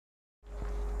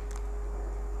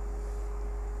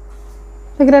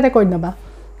Nagre-record na ba?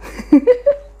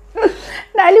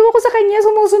 Naaliw ako sa kanya,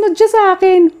 sumusunod siya sa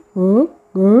akin.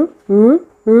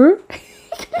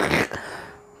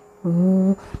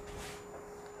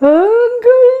 Ang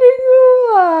galing mo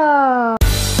ah!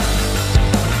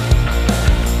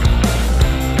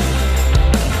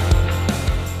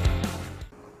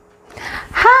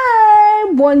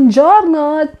 Hi!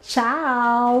 Buongiorno!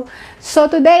 Ciao! So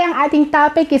today, ang ating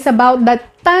topic is about the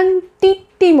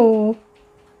Tantitimo.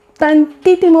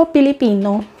 Tantitimo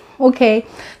Pilipino. Okay?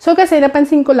 So kasi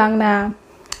napansin ko lang na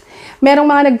merong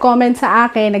mga nag-comment sa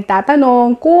akin,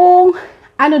 nagtatanong kung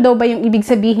ano daw ba yung ibig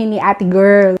sabihin ni ate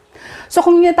girl. So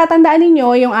kung natatandaan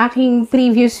ninyo yung aking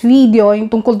previous video, yung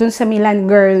tungkol dun sa Milan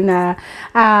girl na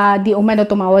di umano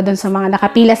tumawa dun sa mga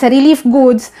nakapila sa relief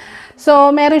goods. So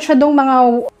meron siya dong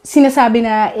mga sinasabi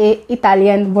na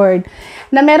Italian word.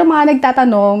 Na merong mga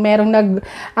nagtatanong, merong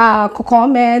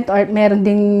nag-comment or meron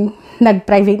ding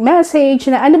nag-private message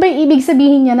na ano ba yung ibig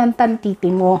sabihin niya ng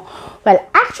tantitimo. Well,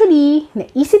 actually,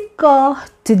 naisip ko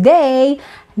today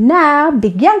na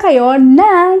bigyan kayo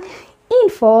ng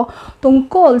info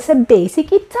tungkol sa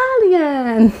basic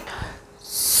Italian.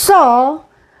 So,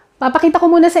 papakita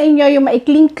ko muna sa inyo yung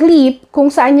maikling clip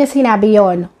kung saan niya sinabi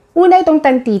yon. Una itong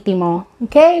tantitimo.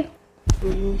 Okay?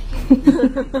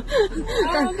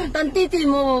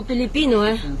 Tantitimo Pilipino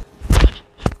eh.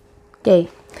 Okay.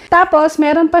 Tapos,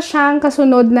 meron pa siyang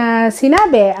kasunod na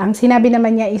sinabi. Ang sinabi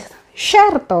naman niya is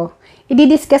SHERTO.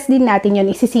 I-discuss din natin yun.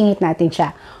 Isisingit natin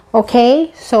siya.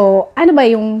 Okay? So, ano ba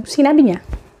yung sinabi niya?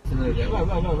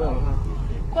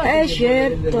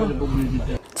 SHERTO.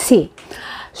 Si.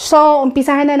 So,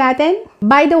 umpisahan na natin.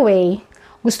 By the way,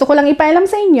 gusto ko lang ipaalam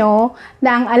sa inyo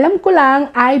na ang alam ko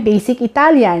lang ay basic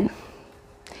Italian.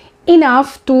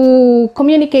 Enough to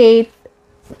communicate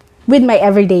with my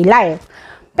everyday life.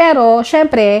 Pero,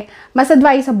 syempre, mas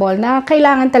advisable na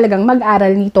kailangan talagang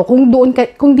mag-aral nito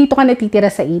kung dito ka natitira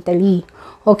sa Italy.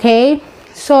 Okay?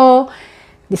 So,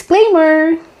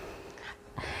 disclaimer,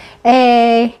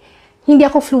 hindi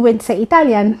ako fluent sa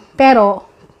Italian, pero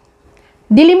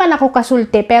dili man ako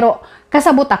kasulti, pero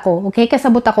kasabot ako, okay?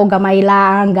 Kasabot ako, gamay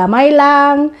lang.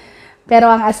 Pero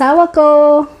ang asawa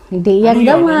ko, hindi yan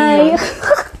gamay.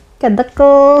 Kada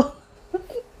ko.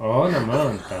 Oo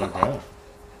naman, talaga.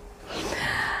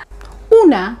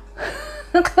 Una,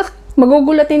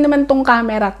 magugulatin naman tong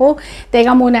camera ko.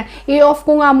 Teka muna, i-off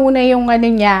ko nga muna yung ano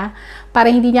niya,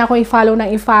 para hindi niya ako i-follow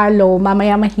ng i-follow,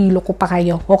 mamaya mahilo ko pa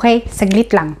kayo. Okay?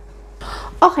 Saglit lang.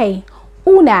 Okay.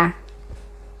 Una,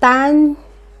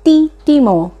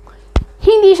 tantitimo.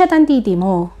 Hindi siya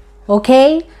tantitimo.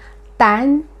 Okay?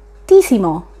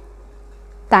 Tantissimo.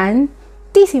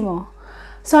 Tantissimo.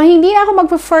 So, hindi na ako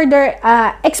mag-further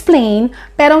explain,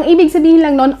 pero ang ibig sabihin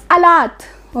lang nun, a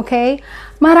lot. Okay?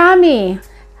 Marami.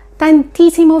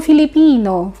 Tantissimo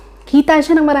Filipino. Kita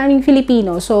siya ng maraming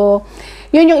Filipino. So,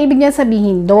 yun yung ibig niya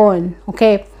sabihin doon.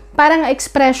 Okay? Parang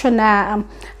expression na,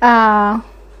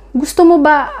 gusto mo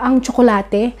ba ang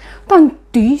tsokolate?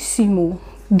 Tantissimo.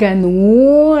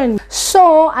 Ganun.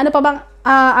 So, ano pa bang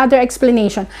other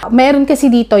explanation? Meron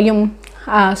kasi dito yung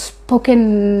spoken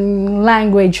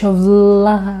language of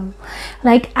love.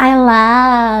 Like, I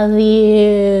love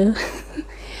you.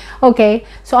 Okay?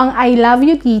 So, ang I love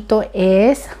you dito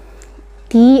is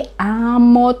ti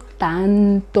amo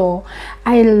tanto.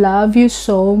 I love you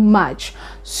so much.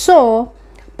 So,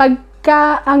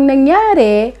 pagka ang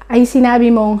nangyari ay sinabi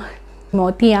mong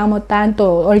ti amo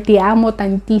tanto or ti amo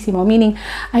tantissimo, meaning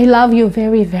I love you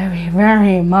very, very,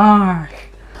 very much.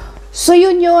 So,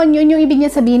 yun yung ibig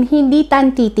niya sabihin, hindi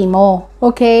tantitimo.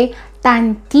 Okay?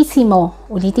 Tantissimo.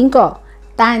 Ulitin ko.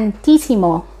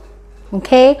 Tantissimo.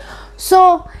 Okay?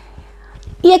 So,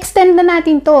 i-extend na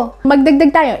natin to.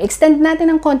 Magdagdag tayo. Extend natin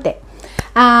ng konti.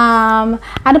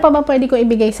 Ano pa ba pwede ko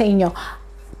ibigay sa inyo?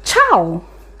 Ciao!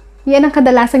 Yan ang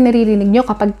kadalasang naririnig nyo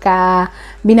kapag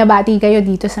binabati kayo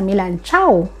dito sa Milan.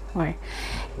 Ciao! Or,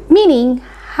 meaning,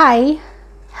 hi,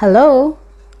 hello,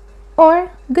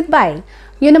 or goodbye.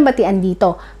 Yun ang batian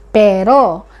dito.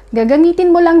 Pero,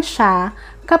 gagamitin mo lang siya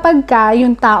kapag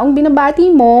yung taong binabati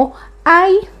mo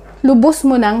ay lubos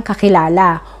mo ng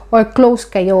kakilala or close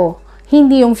kayo.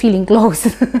 Hindi yung feeling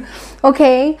close.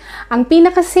 Okay? Ang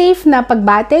pinaka-safe na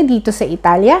pagbate dito sa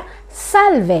Italia,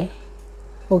 salve.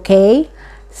 Okay?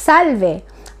 Salve.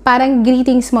 Parang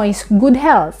greetings mo is good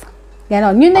health.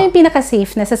 Ganon. Yun na yung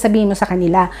pinaka-safe na sasabihin mo sa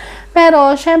kanila.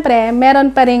 Pero, syempre,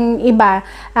 meron pa ring iba,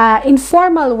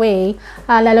 informal way,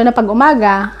 lalo na pag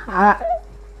umaga,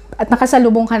 at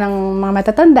nakasalubong ka ng mga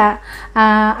matatanda,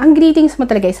 ang greetings mo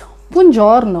talaga is,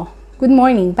 buongiorno, good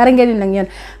morning, parang ganun lang yun.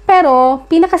 Pero,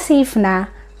 pinaka-safe na,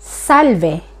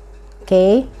 salve.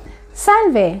 Okay?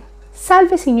 Salve.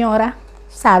 Salve, signora.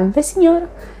 Salve, signora.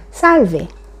 Salve.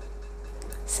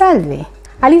 Salve.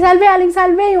 Aling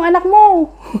salve, yung anak mo.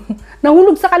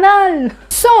 Nahulog sa kanal.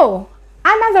 So,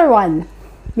 another one.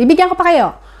 Bibigyan ko pa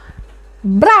kayo.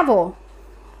 Bravo.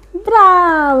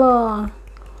 Bravo.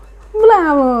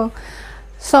 Bravo.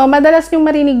 So, madalas yung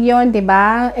marinig yon, di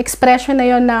ba? Expression na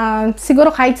yon na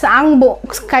siguro kahit saang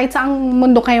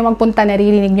mundo kayo magpunta,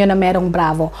 naririnig nyo na merong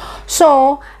bravo.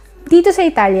 So, dito sa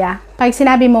Italia, pag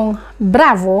sinabi mong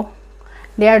bravo,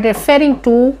 they are referring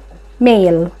to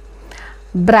male.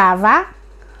 Brava,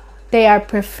 they are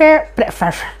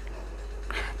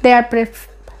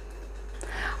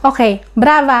okay,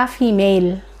 brava,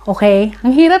 female. Okay?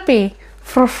 Ang hirap eh.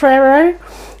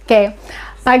 Okay.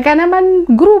 Pagka naman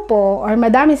grupo or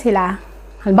madami sila,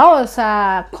 halimbawa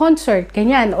sa concert,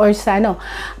 ganyan, or sa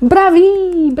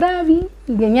bravi,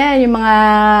 ganyan, yung mga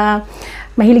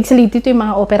mahilig sa dito yung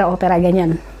mga opera,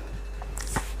 ganyan.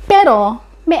 Pero,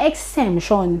 may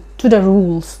exemption to the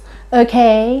rules.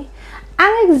 Okay?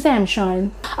 Ang exemption,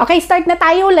 okay, start na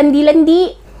tayo,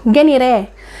 landi-landi,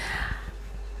 ganire.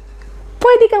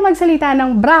 Pwede kang magsalita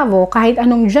ng bravo kahit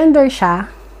anong gender siya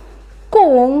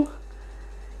kung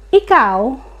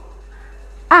ikaw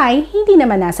ay hindi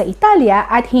naman nasa Italia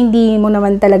at hindi mo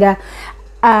naman talaga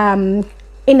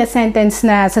in a sentence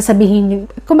na sasabihin,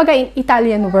 kumbaga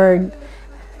Italian word,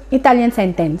 Italian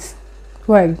sentence,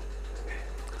 word.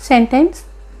 Sentence?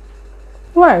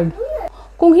 Word.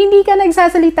 Kung hindi ka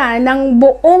nagsasalita ng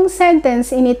buong sentence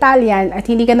in Italian at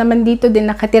hindi ka naman dito din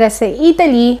nakatira sa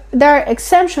Italy, there are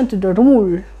exceptions to the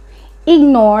rule.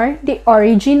 Ignore the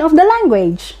origin of the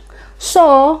language.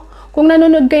 So, kung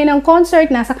nanonood kayo ng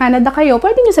concert, nasa Canada kayo,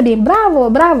 pwede nyo sabihin,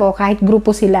 bravo, bravo, kahit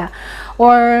grupo sila.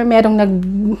 Or merong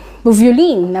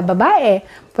nag-violin na babae,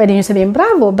 pwede nyo sabihin,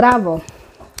 bravo, bravo.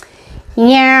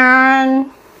 Yan.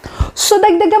 So,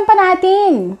 dagdagan pa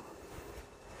natin.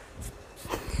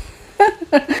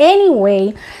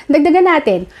 Anyway, dagdagan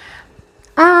natin.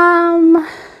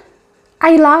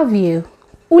 I love you.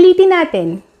 Ulitin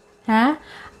natin. Ha?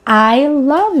 I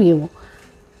love you.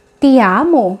 Ti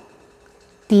amo.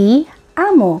 Ti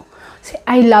amo. Say,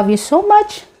 I love you so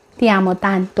much. Ti amo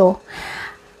tanto.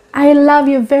 I love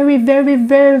you very, very,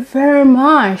 very, very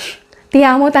much. Ti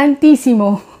amo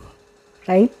tantissimo.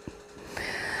 Right?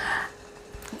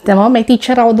 Tama, may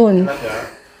teacher ako dun.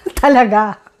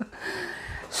 Talaga.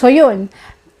 So, yun.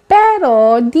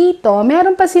 Pero, dito,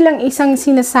 meron pa silang isang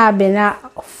sinasabi na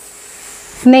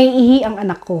naiihi ang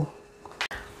anak ko.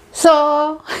 So,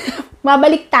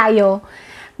 mabalik tayo.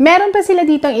 Meron pa sila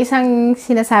dito isang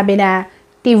sinasabi na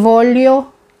ti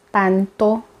voglio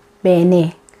tanto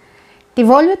bene. Ti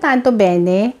voglio tanto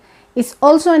bene is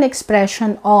also an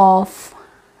expression of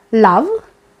love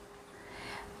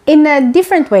in a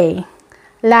different way.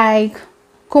 Like,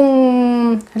 kung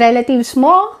relatives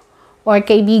mo, or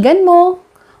kaibigan mo,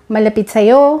 malapit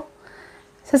sa'yo,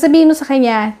 sasabihin mo sa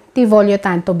kanya, ti voglio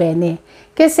tanto bene.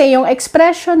 Kasi yung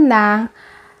expression na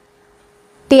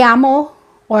ti amo,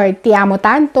 or ti amo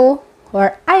tanto,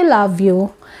 or I love you,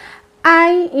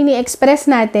 ay ini-express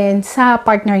natin sa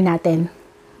partner natin.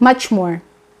 Much more.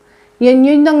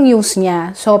 Yun ang news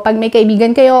niya. So, pag may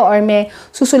kaibigan kayo, or may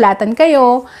susulatan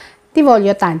kayo, ti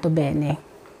voglio tanto bene.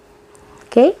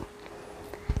 Okay?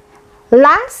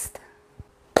 Last,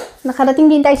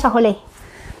 nakarating din tayo sa huli.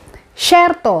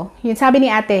 SHERTO. Yun sabi ni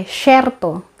ate,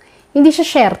 SHERTO. Hindi siya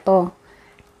SHERTO.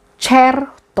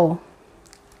 SHERTO.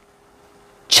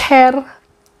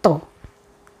 SHERTO.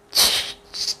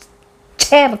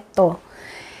 SHERTO.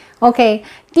 Okay.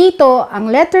 Dito,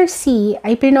 ang letter C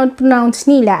ay pronounce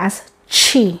nila as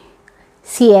chi.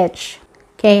 CH.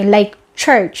 Okay. Like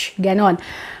church. Ganon.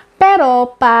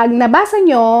 Pero, pag nabasa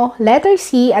nyo, letter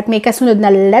C at may kasunod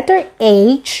na letter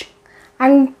H,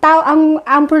 ang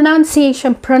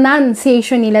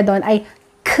pronunciation nila doon ay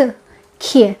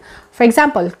k. For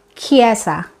example,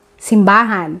 kiesa,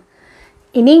 simbahan.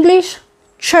 In English,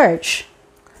 church.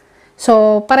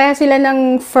 So, pareha sila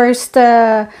ng first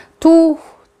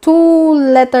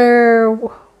two-letter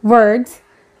words.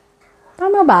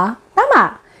 Tama ba?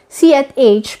 Tama. C at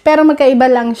H, pero magkaiba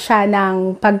lang siya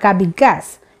ng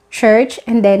pagkabigkas. Church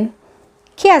and then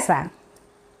kiesa.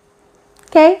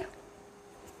 Okay?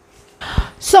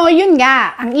 So, yun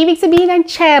nga. Ang ibig sabihin ng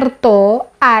certo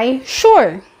ay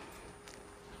sure.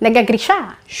 Nag-agree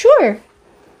siya. Sure.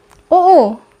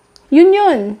 Oo.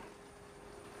 Yun.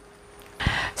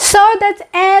 So,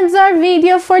 that ends our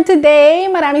video for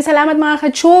today. Maraming salamat mga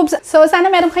ka-tubes. So,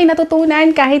 sana meron kayo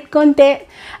natutunan kahit konti.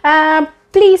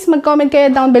 Please, mag-comment kayo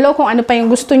down below kung ano pa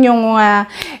yung gusto nyong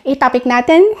i-topic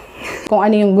natin. Kung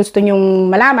ano yung gusto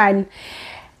nyong malaman.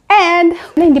 And,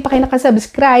 kung hindi pa kayo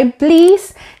nakasubscribe,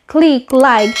 please click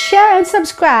like, share, and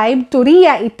subscribe to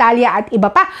Ria, Italia at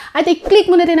iba pa. At i-click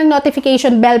mo na rin ang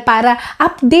notification bell para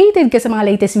updated ka sa mga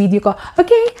latest video ko.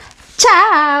 Okay?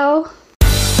 Ciao!